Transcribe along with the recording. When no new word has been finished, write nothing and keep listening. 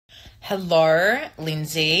Hello,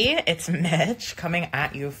 Lindsay. It's Mitch coming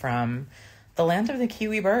at you from the land of the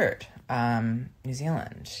Kiwi bird, New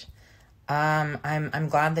Zealand. I'm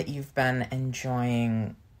glad that you've been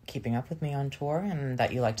enjoying keeping up with me on tour and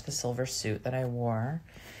that you liked the silver suit that I wore.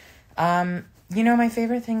 My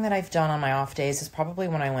favorite thing that I've done on my off days is probably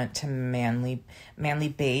when I went to Manly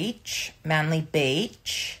Beach,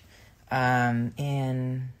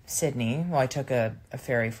 in Sydney. Well, I took a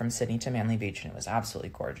ferry from Sydney to Manly Beach, and it was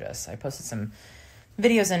absolutely gorgeous. I posted some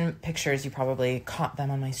videos and pictures. You probably caught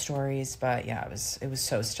them on my stories, but yeah, it was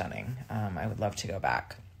so stunning. I would love to go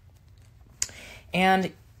back.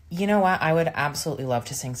 And you know what? I would absolutely love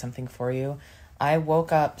to sing something for you. I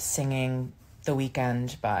woke up singing The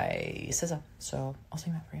Weekend by SZA, so I'll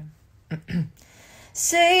sing that for you.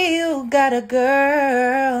 Say you got a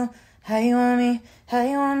girl. How you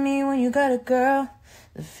want me when you got a girl?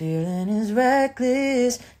 The feeling is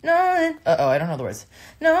reckless. Knowing, I don't know the words.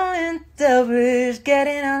 Knowing that we're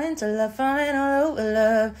getting on into love, falling all over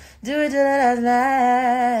love. Do it till it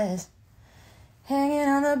last. Hanging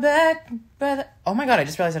on the back, brother. Oh my God, I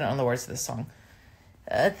just realized I don't know the words to this song.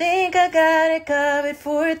 I think I got it covered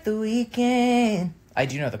for the weekend. I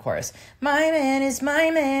do know the chorus. My man is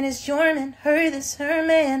your man. Her this, her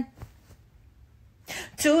man.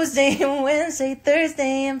 Tuesday and Wednesday,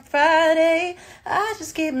 Thursday and Friday, I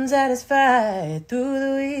just keep them satisfied through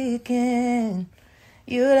the weekend.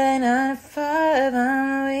 You like 9 to 5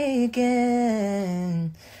 on the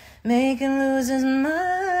weekend, making losers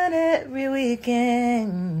mine every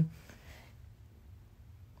weekend.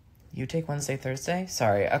 You take Wednesday, Thursday?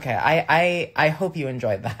 Sorry. Okay, I hope you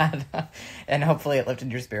enjoyed that. And hopefully it lifted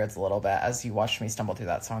your spirits a little bit as you watched me stumble through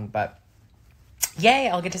that song. But yay,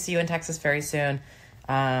 I'll get to see you in Texas very soon.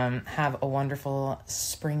 Have a wonderful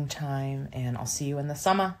springtime, and I'll see you in the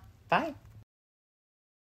summer. Bye.